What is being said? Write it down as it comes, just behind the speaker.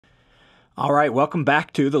All right, welcome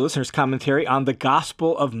back to the listener's commentary on the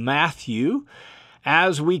Gospel of Matthew.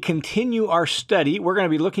 As we continue our study, we're going to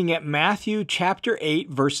be looking at Matthew chapter 8,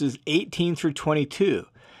 verses 18 through 22.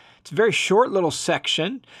 It's a very short little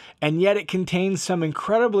section, and yet it contains some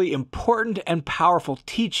incredibly important and powerful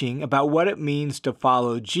teaching about what it means to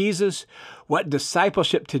follow Jesus, what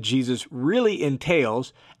discipleship to Jesus really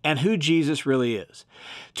entails, and who Jesus really is.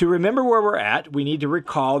 To remember where we're at, we need to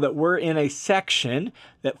recall that we're in a section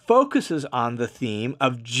that focuses on the theme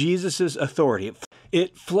of Jesus' authority.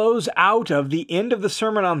 It flows out of the end of the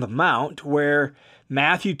Sermon on the Mount, where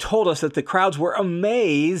Matthew told us that the crowds were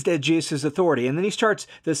amazed at Jesus' authority. And then he starts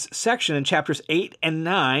this section in chapters 8 and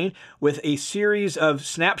 9 with a series of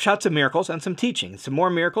snapshots of miracles and some teaching. Some more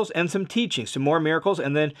miracles and some teaching. Some more miracles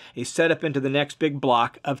and then a setup into the next big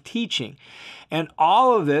block of teaching. And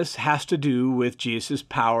all of this has to do with Jesus'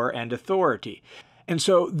 power and authority. And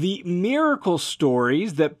so the miracle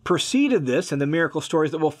stories that preceded this and the miracle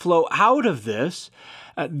stories that will flow out of this,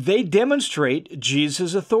 they demonstrate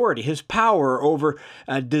Jesus' authority, his power over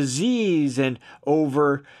disease and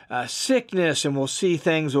over sickness, and we'll see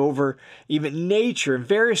things over even nature and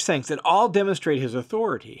various things that all demonstrate his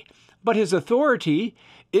authority. But his authority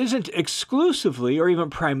isn't exclusively or even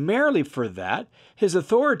primarily for that. His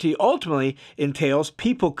authority ultimately entails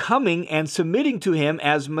people coming and submitting to him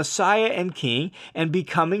as Messiah and King and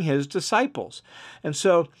becoming his disciples. And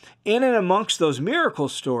so in and amongst those miracle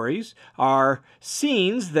stories are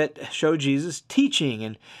scenes that show Jesus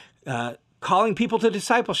teaching and calling people to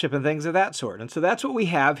discipleship and things of that sort. And so that's what we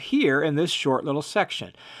have here in this short little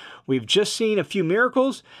section. We've just seen a few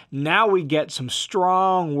miracles. Now we get some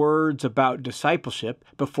strong words about discipleship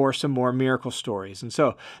before some more miracle stories. And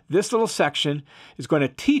so this little section is going to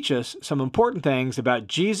teach us some important things about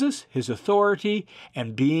Jesus, his authority,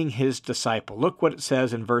 and being his disciple. Look what it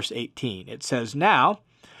says in verse 18. It says, "Now,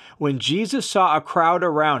 when Jesus saw a crowd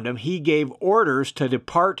around him, he gave orders to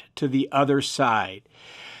depart to the other side."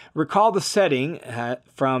 Recall the setting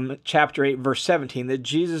from chapter 8, verse 17, that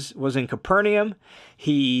Jesus was in Capernaum.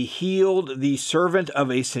 He healed the servant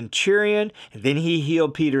of a centurion, and then he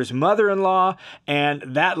healed Peter's mother-in-law, and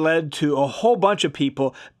that led to a whole bunch of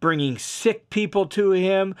people bringing sick people to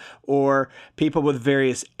him, or people with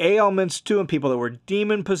various ailments to him, people that were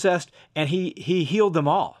demon-possessed, and he healed them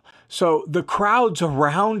all. So the crowds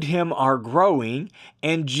around him are growing,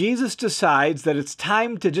 and Jesus decides that it's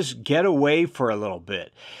time to just get away for a little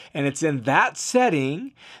bit. And it's in that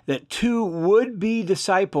setting that two would-be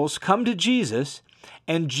disciples come to Jesus,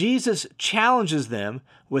 and Jesus challenges them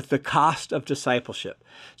with the cost of discipleship.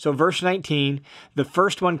 So verse 19, the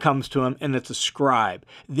first one comes to him, and it's a scribe.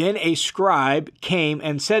 Then a scribe came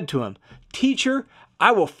and said to him, "Teacher,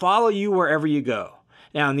 I will follow you wherever you go."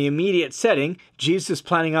 Now, in the immediate setting, Jesus is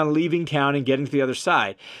planning on leaving town and getting to the other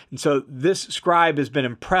side. And so this scribe has been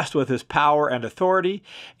impressed with his power and authority,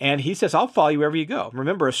 and he says, "I'll follow you wherever you go."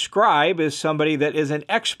 Remember, a scribe is somebody that is an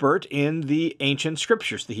expert in the ancient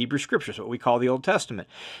scriptures, the Hebrew scriptures, what we call the Old Testament.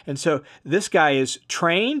 And so this guy is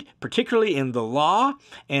trained, particularly in the law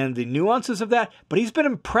and the nuances of that, but he's been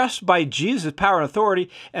impressed by Jesus' power and authority,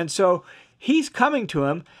 and so he's coming to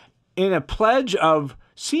him in a pledge of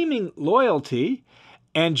seeming loyalty.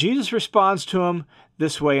 And Jesus responds to him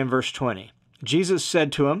this way in verse 20. Jesus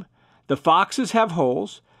said to him, "The foxes have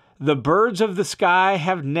holes, the birds of the sky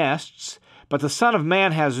have nests, but the Son of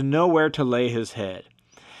Man has nowhere to lay his head."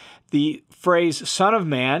 The phrase Son of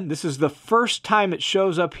Man, this is the first time it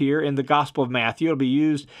shows up here in the Gospel of Matthew. It'll be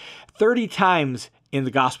used 30 times in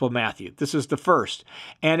the Gospel of Matthew. This is the first,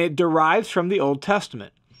 and it derives from the Old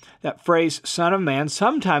Testament. That phrase, Son of Man,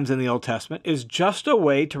 sometimes in the Old Testament, is just a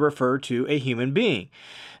way to refer to a human being.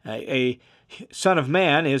 A son of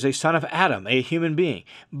man is a son of Adam, a human being.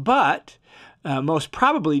 But most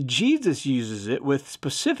probably Jesus uses it with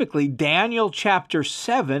specifically Daniel chapter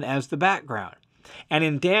 7 as the background. And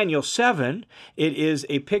in Daniel 7, it is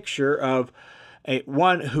a picture of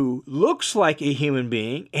one who looks like a human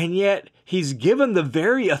being, and yet he's given the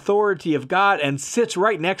very authority of God and sits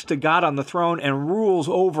right next to God on the throne and rules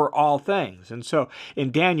over all things. And so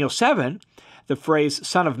in Daniel 7, the phrase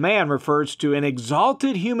Son of Man refers to an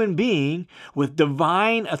exalted human being with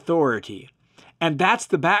divine authority. And that's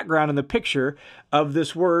the background and the picture of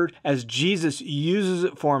this word as Jesus uses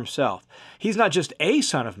it for himself. He's not just a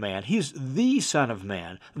Son of Man, he's the Son of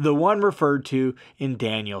Man, the one referred to in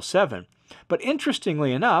Daniel 7. But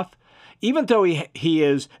interestingly enough, even though he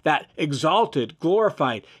is that exalted,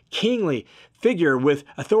 glorified, kingly figure with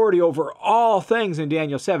authority over all things in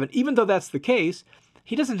Daniel 7, even though that's the case,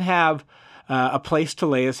 he doesn't have a place to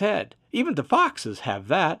lay his head. Even the foxes have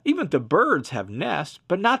that. Even the birds have nests,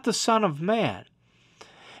 but not the Son of Man.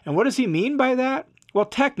 And what does he mean by that? Well,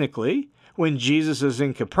 technically, when Jesus is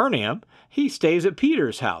in Capernaum, he stays at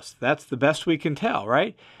Peter's house. That's the best we can tell,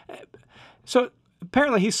 right? So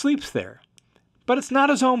apparently he sleeps there, but it's not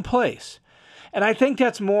his own place. And I think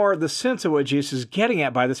that's more the sense of what Jesus is getting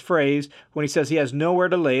at by this phrase when he says he has nowhere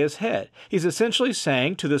to lay his head. He's essentially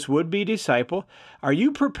saying to this would-be disciple, are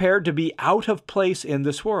you prepared to be out of place in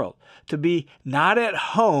this world, to be not at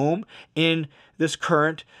home in this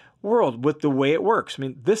current world with the way it works? I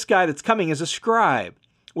mean, this guy that's coming is a scribe,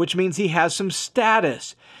 which means he has some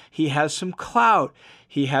status, he has some clout,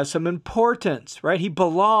 he has some importance, right? He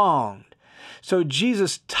belonged. So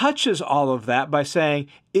Jesus touches all of that by saying,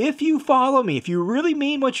 if you follow me, if you really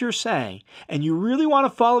mean what you're saying, and you really want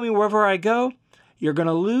to follow me wherever I go, you're going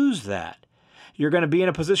to lose that. You're going to be in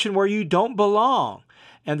a position where you don't belong.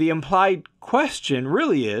 And the implied question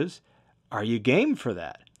really is, are you game for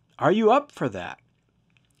that? Are you up for that?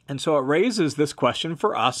 And so it raises this question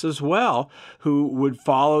for us as well, who would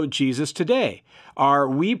follow Jesus today. Are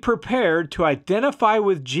we prepared to identify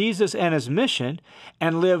with Jesus and his mission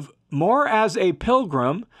and live more as a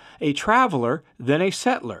pilgrim, a traveler, than a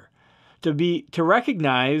settler? To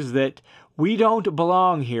recognize that we don't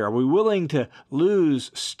belong here. Are we willing to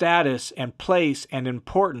lose status and place and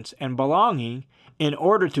importance and belonging in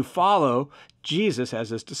order to follow Jesus as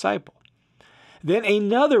his disciple? Then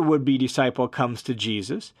another would-be disciple comes to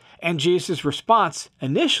Jesus, and Jesus' response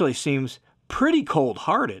initially seems pretty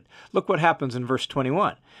cold-hearted. Look what happens in verse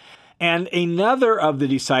 21. And another of the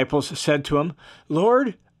disciples said to him,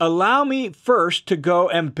 Lord, allow me first to go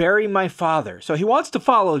and bury my father. So he wants to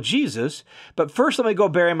follow Jesus, but first let me go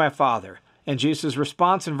bury my father. And Jesus'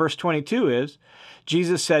 response in verse 22 is,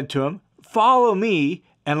 Jesus said to him, follow me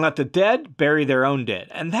and let the dead bury their own dead.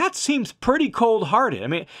 And that seems pretty cold-hearted. I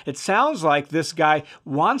mean, it sounds like this guy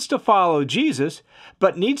wants to follow Jesus,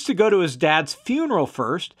 but needs to go to his dad's funeral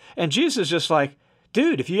first. And Jesus is just like,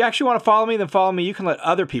 dude, if you actually want to follow me, then follow me. You can let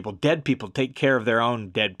other people, dead people, take care of their own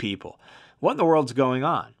dead people. What in the world's going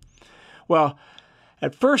on? Well,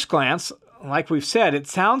 at first glance, like we've said, it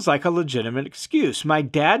sounds like a legitimate excuse. My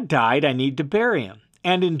dad died, I need to bury him.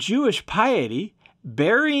 And in Jewish piety,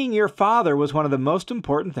 burying your father was one of the most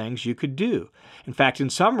important things you could do. In fact, in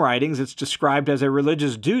some writings, it's described as a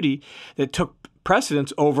religious duty that took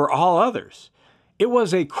precedence over all others. It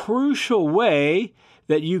was a crucial way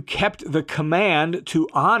that you kept the command to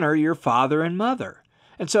honor your father and mother.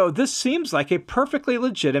 And so this seems like a perfectly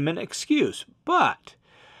legitimate excuse. But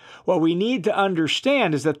what we need to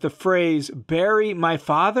understand is that the phrase, bury my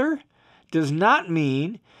father, does not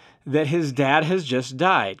mean that his dad has just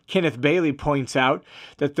died. Kenneth Bailey points out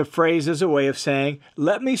that the phrase is a way of saying,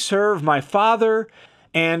 let me serve my father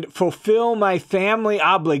and fulfill my family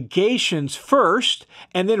obligations first,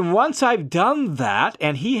 and then once I've done that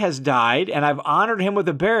and he has died and I've honored him with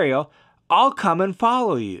a burial, I'll come and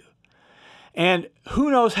follow you. And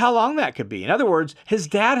who knows how long that could be. In other words, his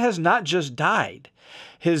dad has not just died.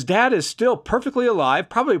 His dad is still perfectly alive,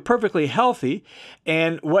 probably perfectly healthy,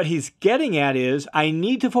 and what he's getting at is, I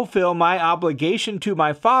need to fulfill my obligation to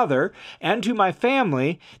my father and to my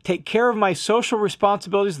family, take care of my social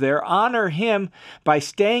responsibilities there, honor him by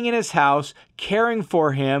staying in his house, caring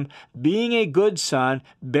for him, being a good son,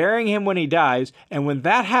 burying him when he dies, and when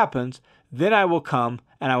that happens, then I will come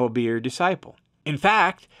and I will be your disciple. In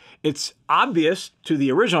fact, it's obvious, to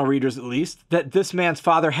the original readers at least, that this man's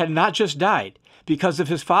father had not just died. Because if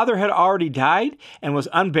his father had already died and was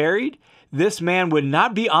unburied, this man would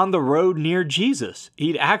not be on the road near Jesus.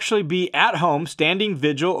 He'd actually be at home standing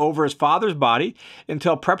vigil over his father's body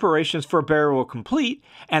until preparations for burial were complete,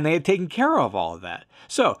 and they had taken care of all of that.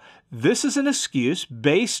 So this is an excuse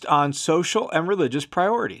based on social and religious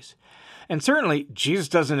priorities. And certainly, Jesus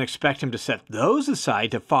doesn't expect him to set those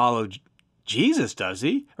aside to follow Jesus, does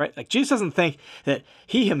he? Right? Like, Jesus doesn't think that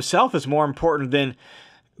he himself is more important than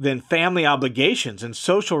family obligations and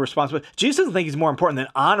social responsibility. Jesus doesn't think he's more important than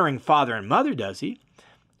honoring father and mother, does he?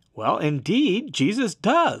 Well, indeed, Jesus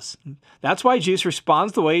does. That's why Jesus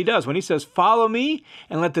responds the way he does. When he says, follow me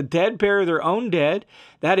and let the dead bury their own dead,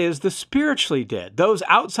 that is the spiritually dead. Those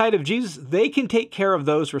outside of Jesus, they can take care of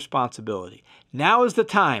those responsibilities. Now is the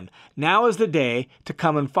time, now is the day to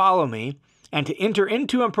come and follow me and to enter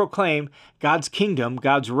into and proclaim God's kingdom,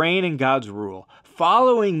 God's reign, and God's rule.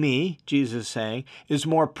 Following me, Jesus is saying, is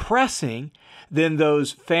more pressing than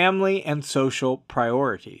those family and social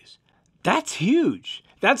priorities. That's huge.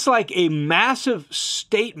 That's like a massive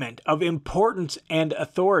statement of importance and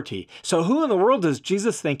authority. So who in the world does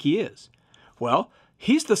Jesus think he is? Well,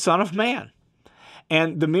 he's the Son of Man.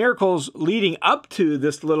 And the miracles leading up to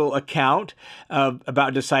this little account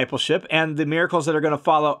about discipleship and the miracles that are going to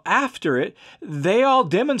follow after it, they all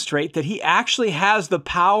demonstrate that he actually has the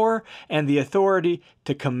power and the authority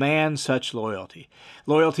to command such loyalty.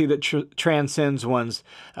 Loyalty that transcends one's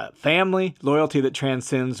family, loyalty that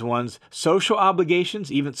transcends one's social obligations,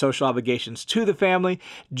 even social obligations to the family.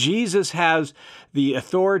 Jesus has the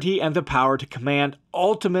authority and the power to command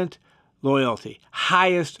ultimate loyalty,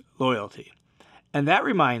 highest loyalty. And that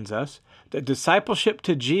reminds us that discipleship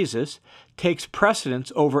to Jesus takes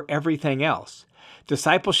precedence over everything else.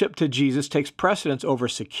 Discipleship to Jesus takes precedence over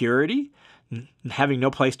security, having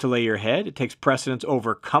no place to lay your head. It takes precedence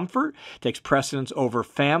over comfort. It takes precedence over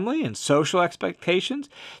family and social expectations.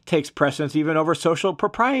 It takes precedence even over social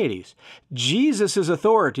proprieties. Jesus'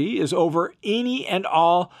 authority is over any and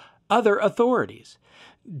all other authorities.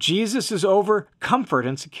 Jesus is over comfort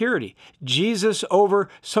and security. Jesus over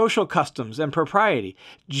social customs and propriety.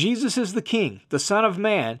 Jesus is the King, the Son of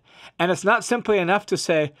Man, and it's not simply enough to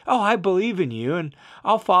say, oh, I believe in you and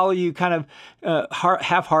I'll follow you kind of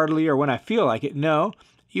half-heartedly or when I feel like it. No,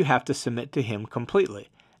 you have to submit to him completely.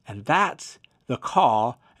 And that's the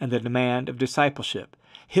call and the demand of discipleship.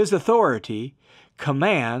 His authority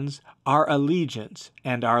commands our allegiance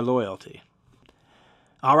and our loyalty.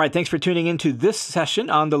 All right, thanks for tuning into this session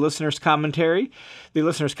on the Listener's Commentary. The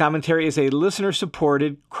Listener's Commentary is a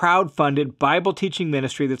listener-supported, crowd-funded Bible teaching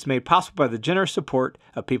ministry that's made possible by the generous support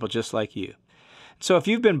of people just like you. So if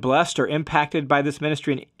you've been blessed or impacted by this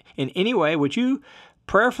ministry in any way, would you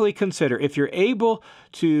prayerfully consider, if you're able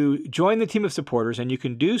to join the team of supporters, and you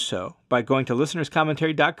can do so by going to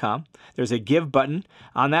listenerscommentary.com. There's a Give button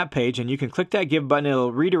on that page, and you can click that Give button.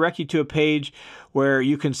 It'll redirect you to a page where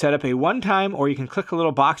you can set up a one-time, or you can click a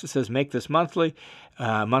little box that says Make This Monthly,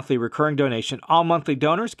 monthly recurring donation. All monthly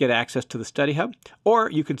donors get access to the Study Hub,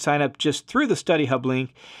 or you can sign up just through the Study Hub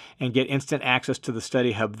link and get instant access to the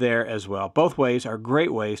Study Hub there as well. Both ways are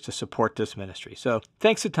great ways to support this ministry. So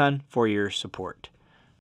thanks a ton for your support.